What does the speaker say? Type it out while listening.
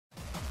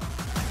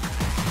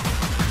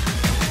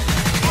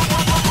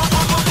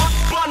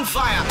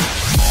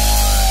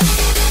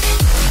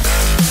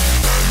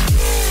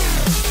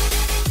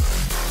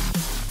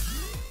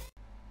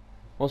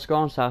What's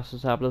going on,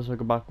 Sass's tablets? I'll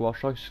go back to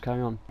Watch Dogs. Just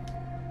carry on.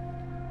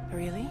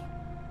 Really?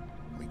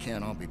 We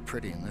can't all be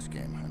pretty in this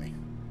game, honey.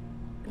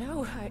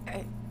 No,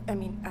 I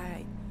mean,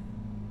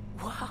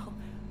 wow.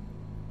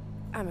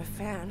 I'm a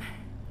fan.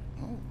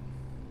 Oh.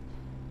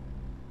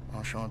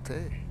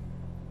 Enchanté.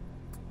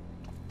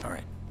 All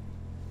right.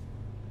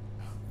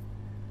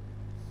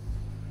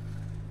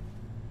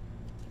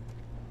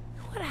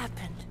 What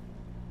happened?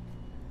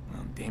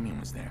 Well, Damien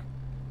was there.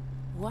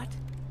 What?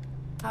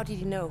 How did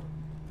he know?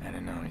 I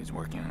don't know, he was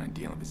working on a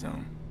deal of his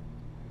own.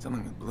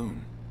 Something with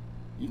Bloom.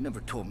 You never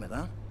told me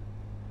that.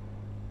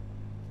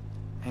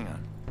 Hang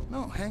on.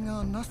 No, hang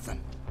on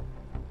nothing.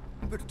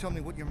 You better tell me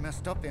what you're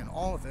messed up in,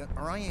 all of it,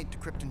 or I ain't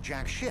decrypting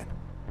jack shit.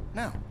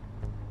 Now,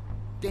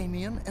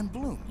 Damien and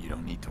Bloom. You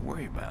don't need to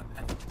worry about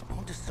that.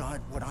 I'll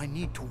decide what I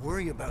need to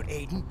worry about,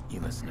 Aiden. You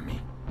listen to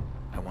me.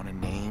 I want a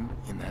name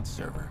in that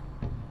server.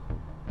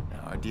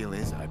 Now, our deal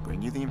is I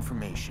bring you the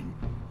information,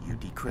 you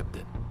decrypt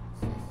it.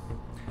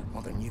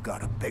 Well, then you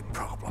got a big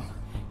problem.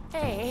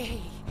 Hey,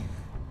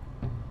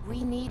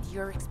 we need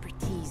your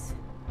expertise.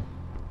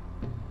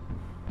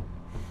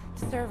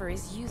 The server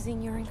is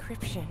using your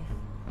encryption.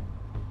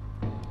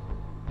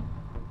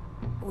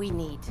 We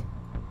need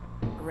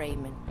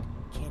Raymond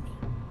Kenny.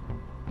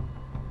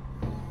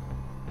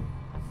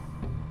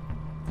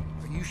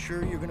 Are you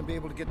sure you're gonna be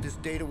able to get this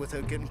data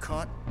without getting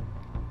caught?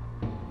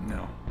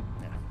 No.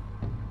 Yeah.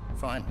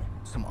 Fine.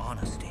 Some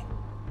honesty.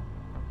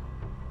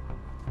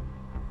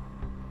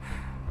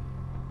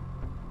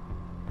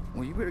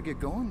 Well, you better get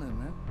going then,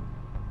 man.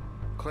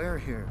 Claire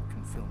here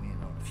can fill me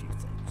in on a few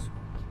things.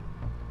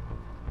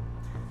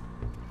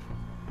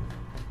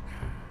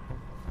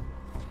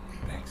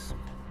 Thanks.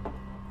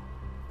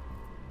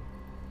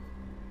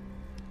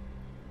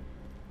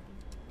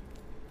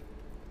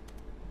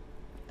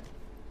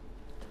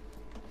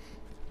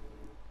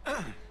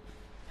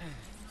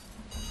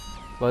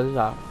 What is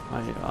that?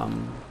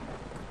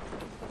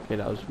 Okay,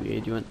 that was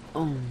weird. You went,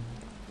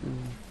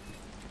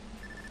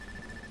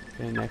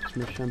 Okay, next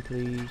mission,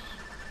 please.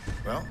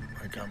 Well,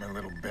 I got my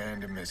little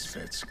band of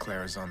misfits.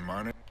 Claire's on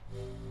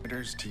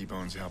monitors,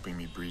 T-Bone's helping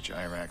me breach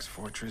Iraq's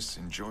fortress,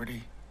 and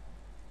Jordy...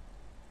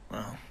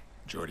 Well,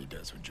 Jordy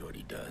does what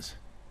Jordy does.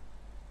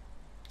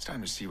 It's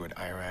time to see what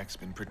Iraq's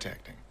been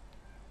protecting.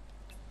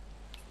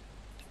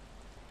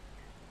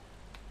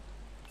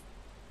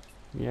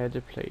 Yeah,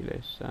 the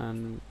playlist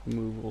and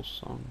remove all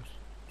songs.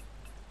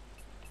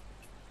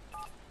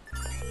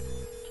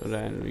 So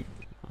then we,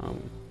 how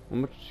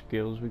much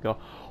skills we got?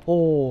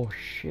 Oh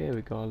shit,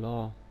 we got a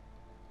lot.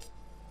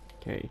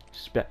 Okay,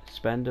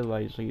 spend it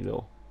wisely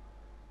though.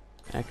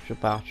 Extra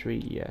battery,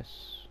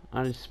 yes.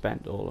 I just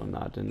spent all on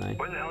that, didn't I?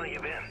 Where the hell have you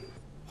been?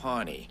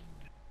 Pawnee.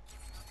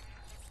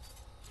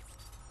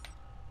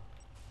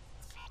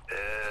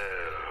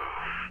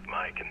 Oh,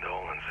 my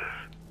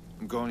condolences.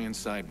 I'm going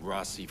inside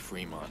Rossi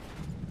Fremont.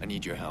 I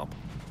need your help.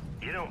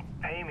 You don't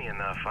pay me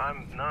enough.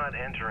 I'm not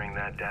entering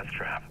that death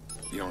trap.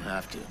 You don't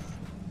have to.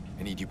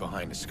 I need you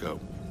behind the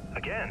scope.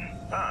 Again?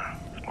 Ah,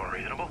 it's more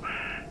reasonable.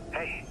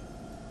 Hey,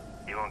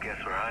 you won't guess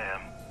where I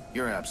am.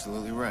 You're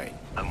absolutely right.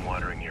 I'm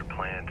watering your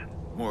plant.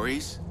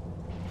 Maurice,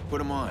 put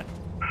him on.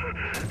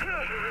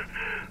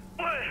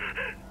 What?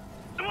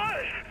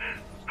 What?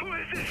 Who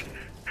is it?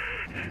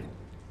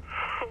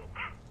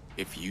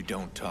 If you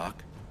don't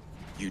talk,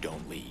 you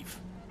don't leave.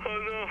 Oh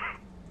no.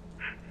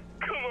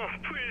 Come on,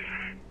 please.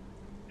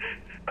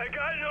 I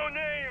got no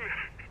name.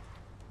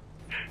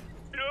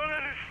 You don't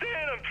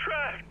understand. I'm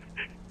trapped.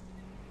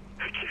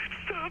 I can't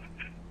stop.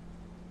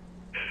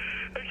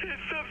 I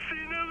can't stop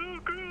seeing that little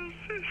girl.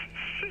 She's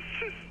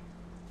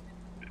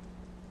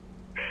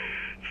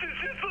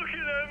just looking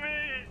at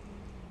me.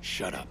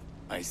 Shut up.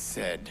 I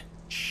said,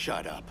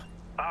 shut up.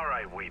 All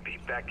right, Weepy,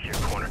 back to your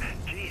corner.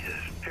 Jesus,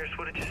 Pierce,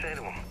 what did you say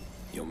to him?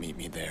 You'll meet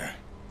me there.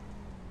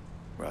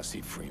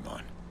 Rossi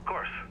Fremont. Of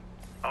course.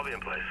 I'll be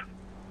in place.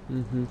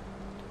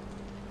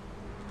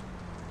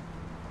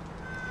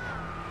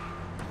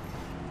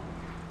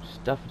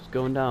 Stuff is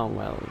going down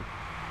well.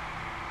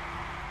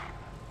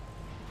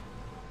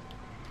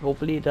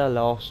 Hopefully the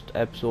last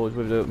episode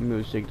with the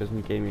music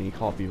doesn't give me any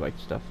copyright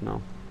stuff now.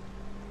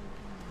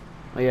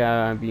 Oh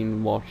yeah, I've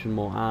been watching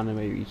more anime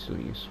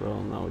recently as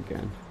well now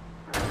again.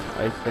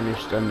 I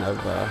finished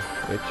another,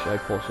 which I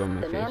posted on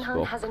my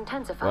Facebook.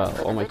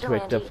 Well, on my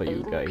Twitter for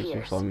you guys,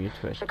 you follow me on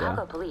Twitter.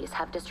 Chicago police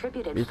have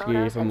distributed Basically,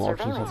 if I'm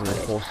watching something,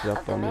 I post it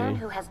up on me.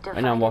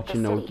 And I'm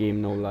watching No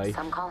Game, No Life.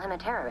 Some call him a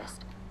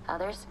terrorist,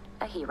 others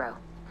a hero.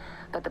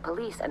 But the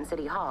police and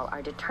City Hall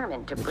are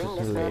determined to bring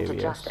this man to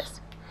justice.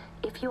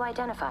 If you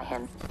identify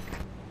him...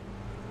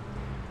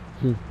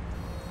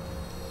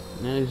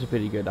 That is a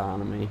pretty good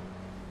anime.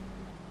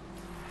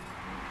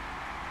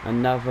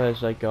 Another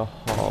is like a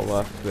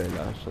horror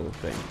thriller sort of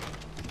thing.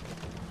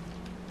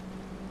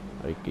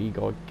 Like you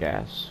gotta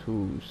guess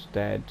who's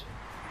dead.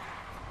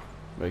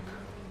 Like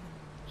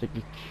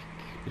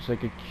it's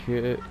like a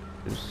cure.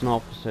 It's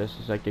not possessed.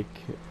 It's like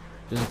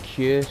there's a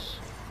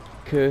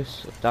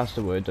curse. That's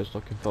the word I was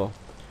looking for.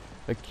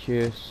 A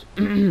curse.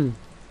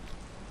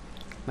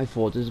 My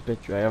throat is a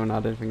bit dry. I haven't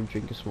had anything to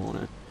drink this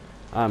morning.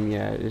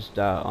 Yeah, is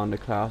that on the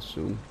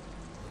classroom.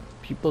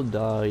 People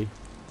die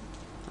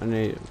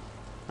and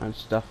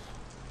stuff.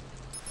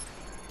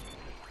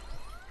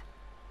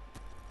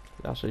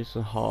 That's just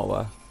a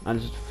horror. And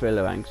it's just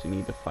filler ranks you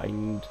need to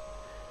find.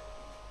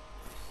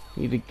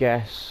 You need to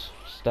guess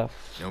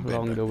stuff No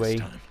along bed the bug way.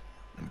 this time.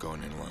 I'm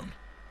going in alone.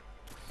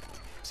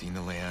 Seen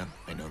the layout,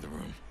 I know the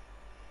room.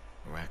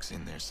 Iraq's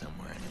in there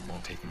somewhere, and it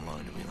won't take him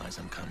long to realize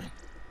I'm coming.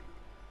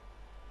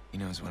 He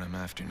knows what I'm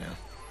after now.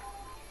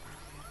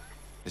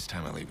 This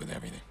time I leave with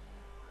everything.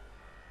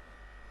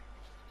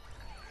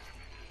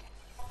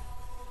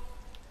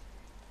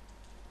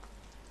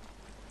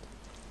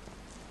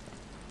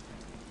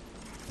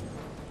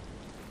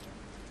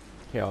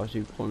 Okay, I was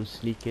going to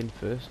sneak in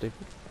first. If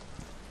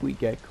we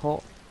get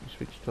caught, we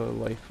switch to a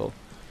rifle.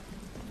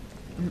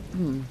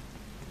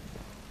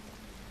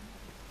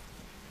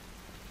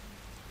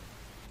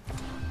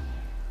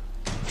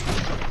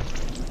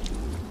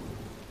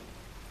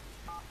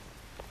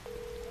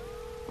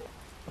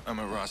 I'm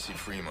a Rossi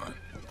Fremont.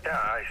 Yeah,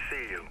 I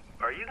see you.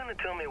 Are you gonna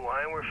tell me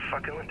why we're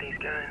fucking with these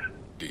guys?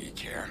 Do you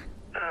care?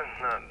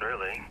 Not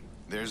really.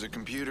 There's a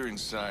computer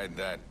inside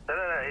that... No,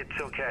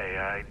 it's okay.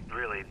 I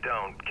really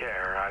don't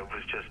care. I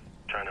was just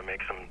trying to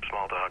make some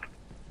small talk.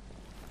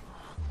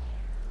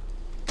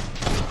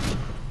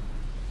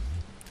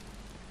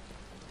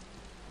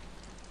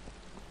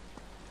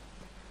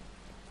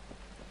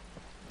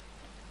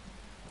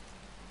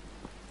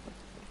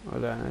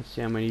 Hold on, let's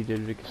see how many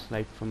did we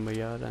snipe from the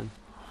yard then.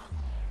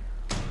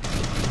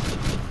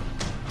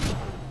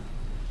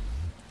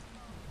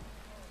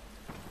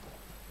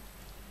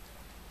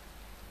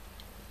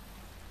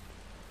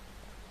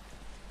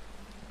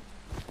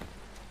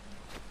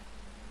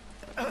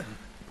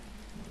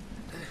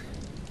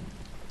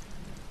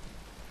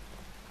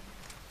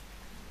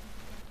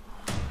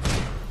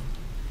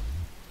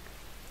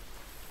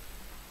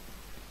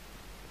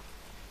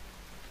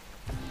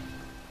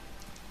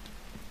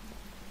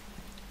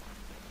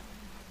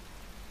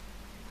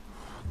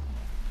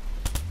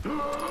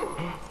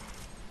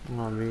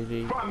 Oh,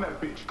 really? Find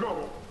that bitch,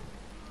 go!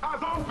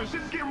 Eyes open,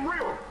 shit's getting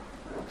real!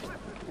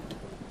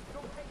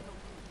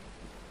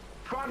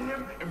 Find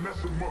him and mess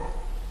him up.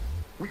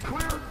 We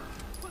clear?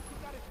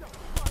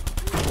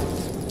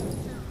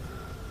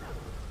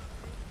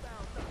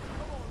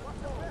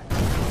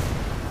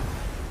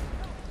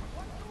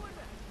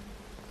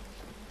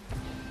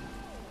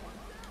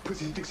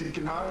 Pussy thinks he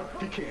can hide,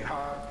 he can't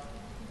hide.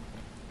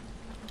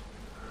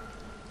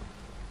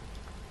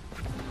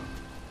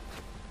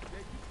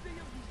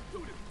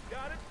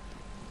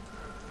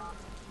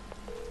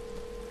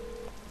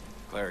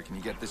 Clara, can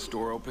you get this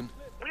door open?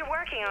 We're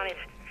working on it.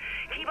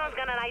 T-Bone's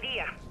got an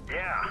idea.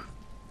 Yeah.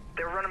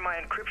 They're running my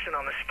encryption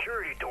on the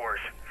security doors.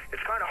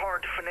 It's kind of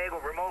hard to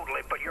finagle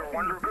remotely, but your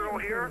Wonder Girl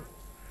here?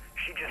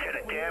 She just had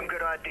a damn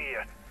good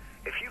idea.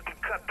 If you can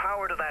cut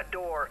power to that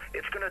door,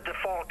 it's gonna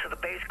default to the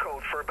base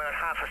code for about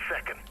half a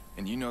second.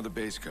 And you know the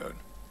base code.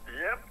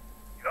 Yep.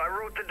 I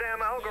wrote the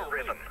damn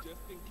algorithm.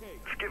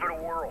 Let's give it a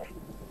whirl.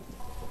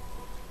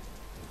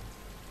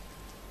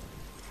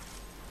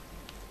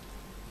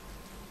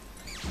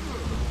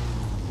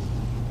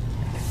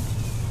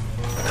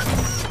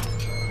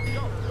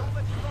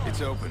 It's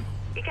open.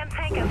 You can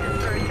take us in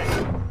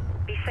person.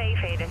 Be safe,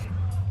 Aiden.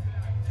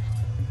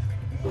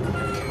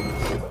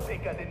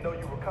 Think I didn't know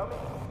you were coming?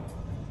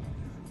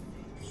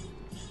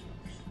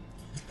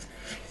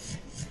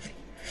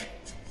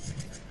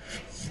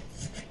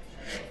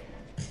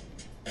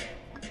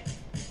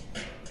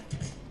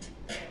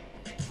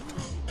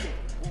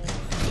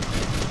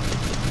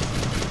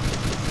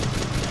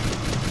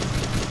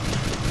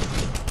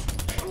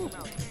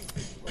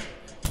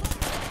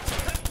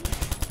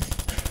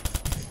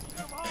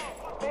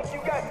 Think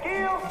you got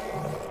skills?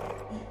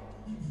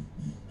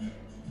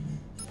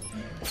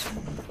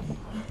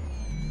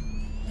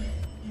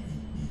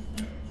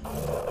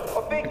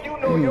 I think you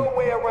know your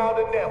way around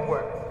the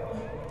network.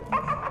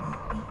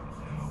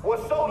 Well,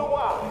 so do I.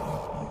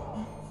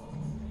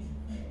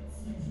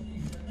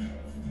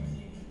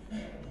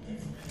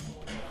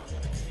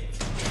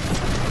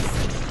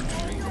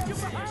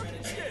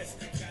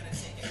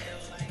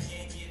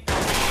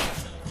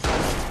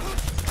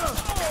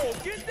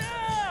 Get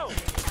down!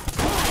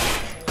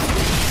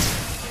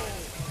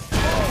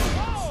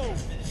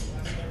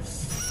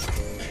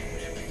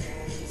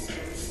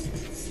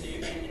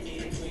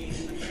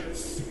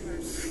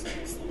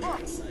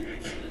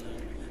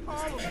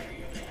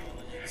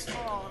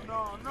 Oh,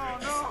 no, no,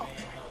 no!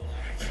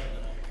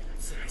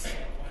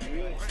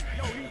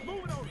 Yo, he's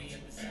moving on!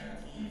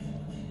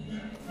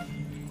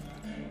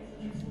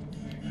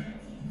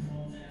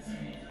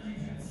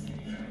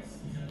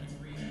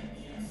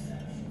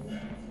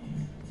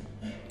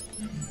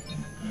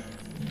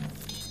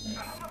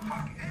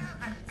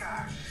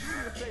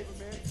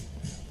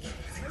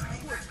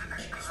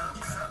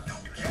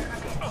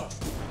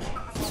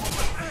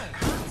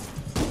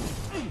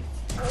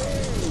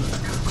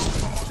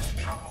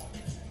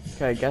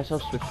 Okay, I guess I'll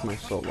switch my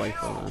assault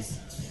rifle then.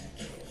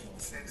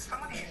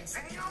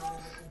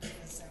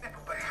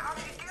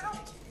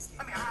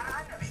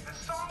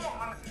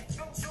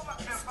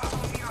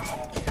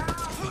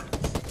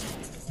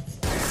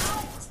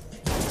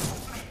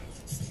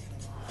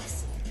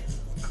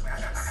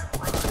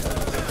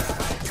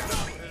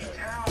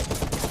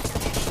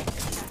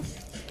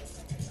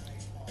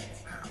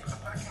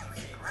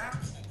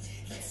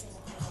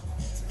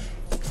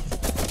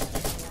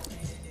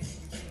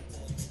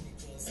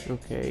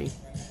 Okay.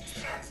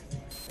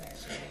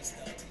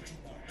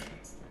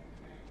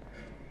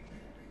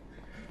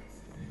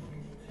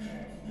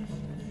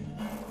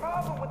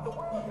 Problem with the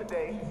world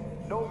today,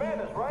 no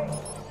manners, right?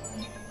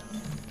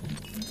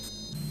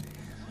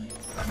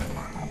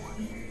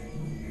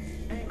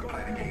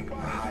 Play the game from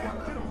the high up.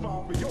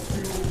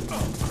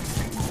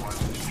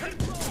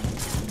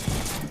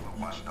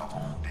 Watch the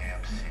whole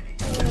damn city.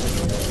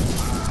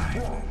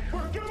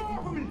 Get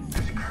off of me!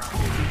 This girl,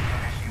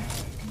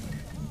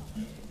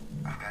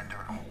 I've got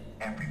dirt on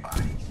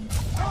everybody.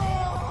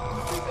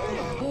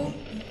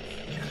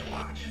 Just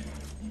watch.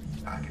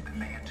 I'll get the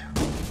man too.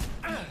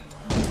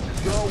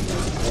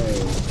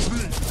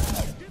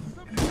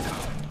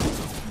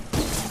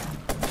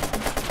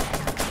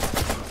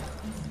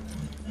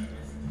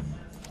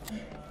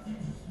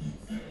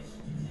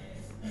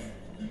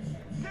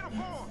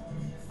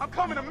 I'm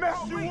coming to mess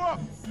you up!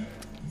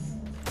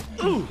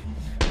 Ooh!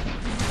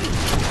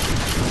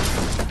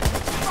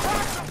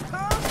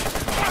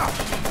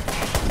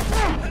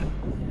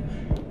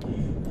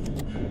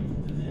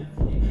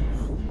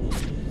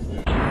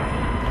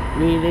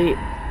 Really?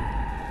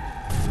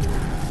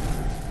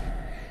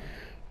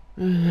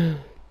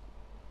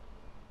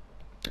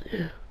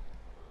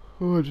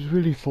 Oh, I just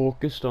really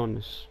focused on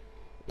this.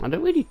 I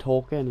don't really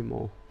talk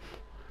anymore.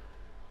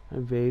 I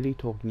rarely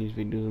talk in these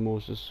videos. I'm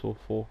also just so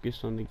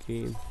focused on the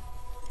game.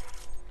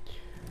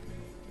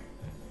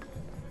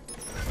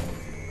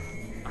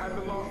 I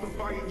haven't lost the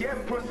fight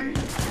yet, pussy. You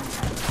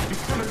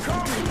gonna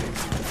call me?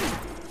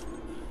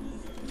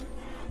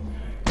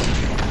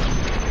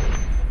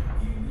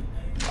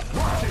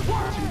 Watch it,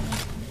 watch it.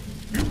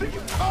 You think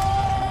you...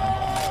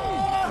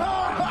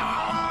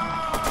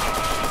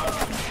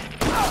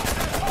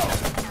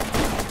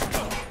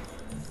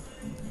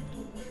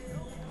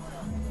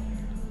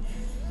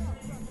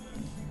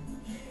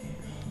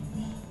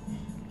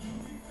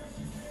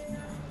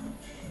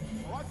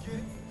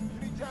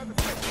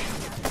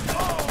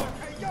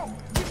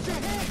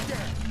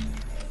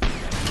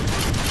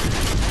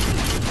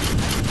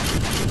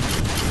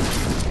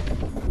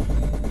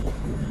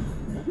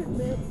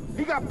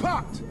 He got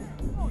popped.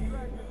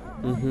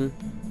 Mm-hmm.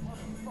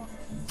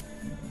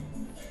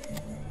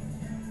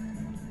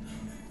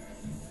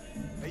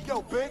 Hey,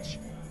 yo, bitch.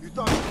 You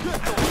thought you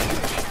could go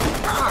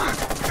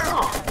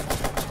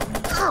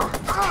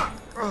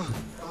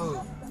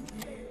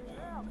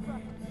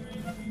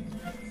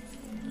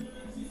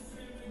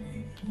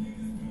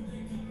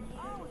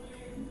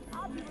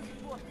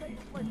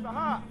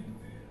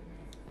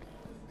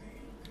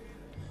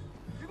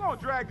You're gonna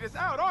drag this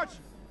out, aren't you,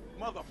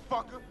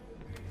 motherfucker?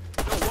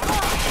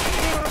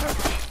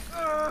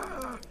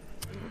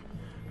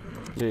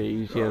 The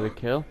easier the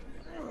kill.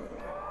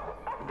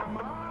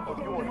 If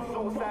you're on a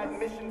suicide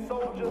mission,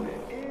 soldier,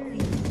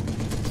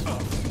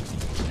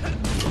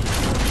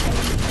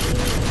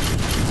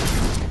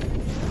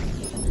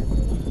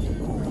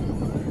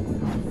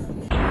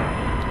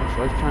 So I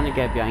was trying to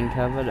get behind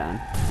cover then.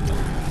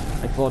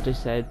 I thought they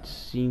said,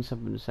 seen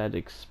something that said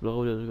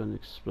explode, it was going to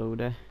explode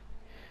there.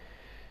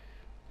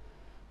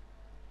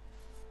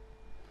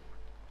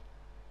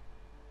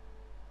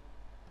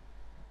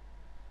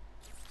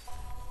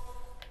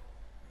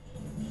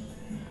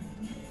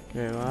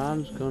 Okay, well,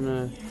 I'm just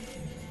gonna...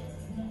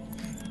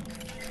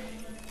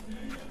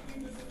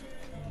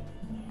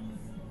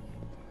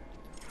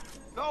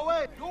 No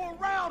way! Go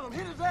around him!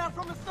 Hit his ass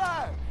from the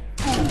side!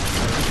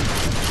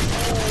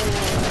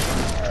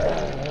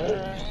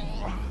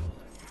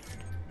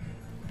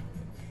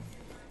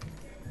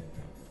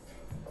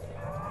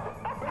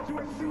 Bet you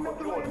ain't seen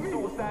nothing like me!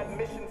 suicide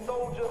mission,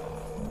 soldier.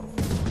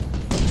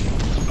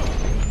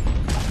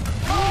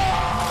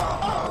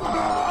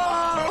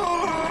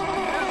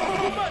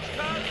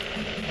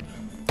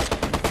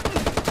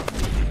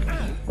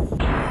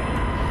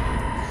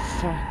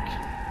 Fuck.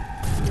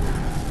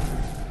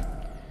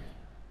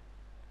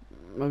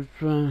 I was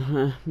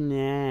trying...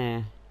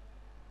 nah.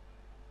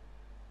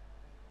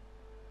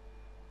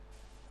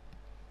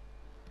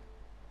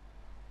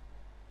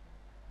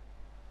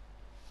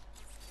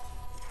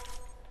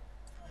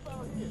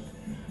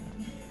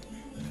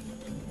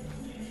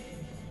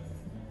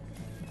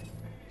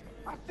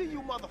 I see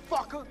you,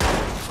 motherfucker!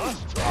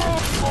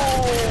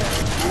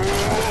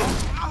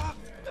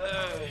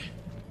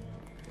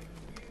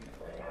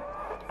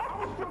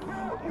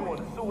 You on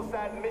a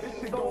suicide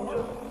mission,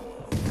 soldier?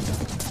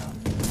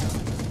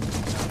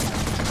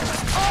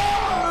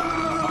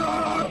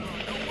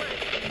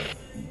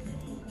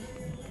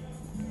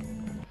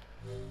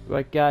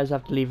 Right guys, I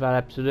have to leave that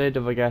episode there.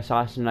 Don't forget to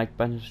smash the like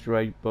button,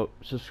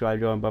 subscribe,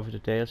 join above for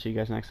today. I'll see you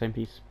guys next time.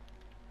 Peace.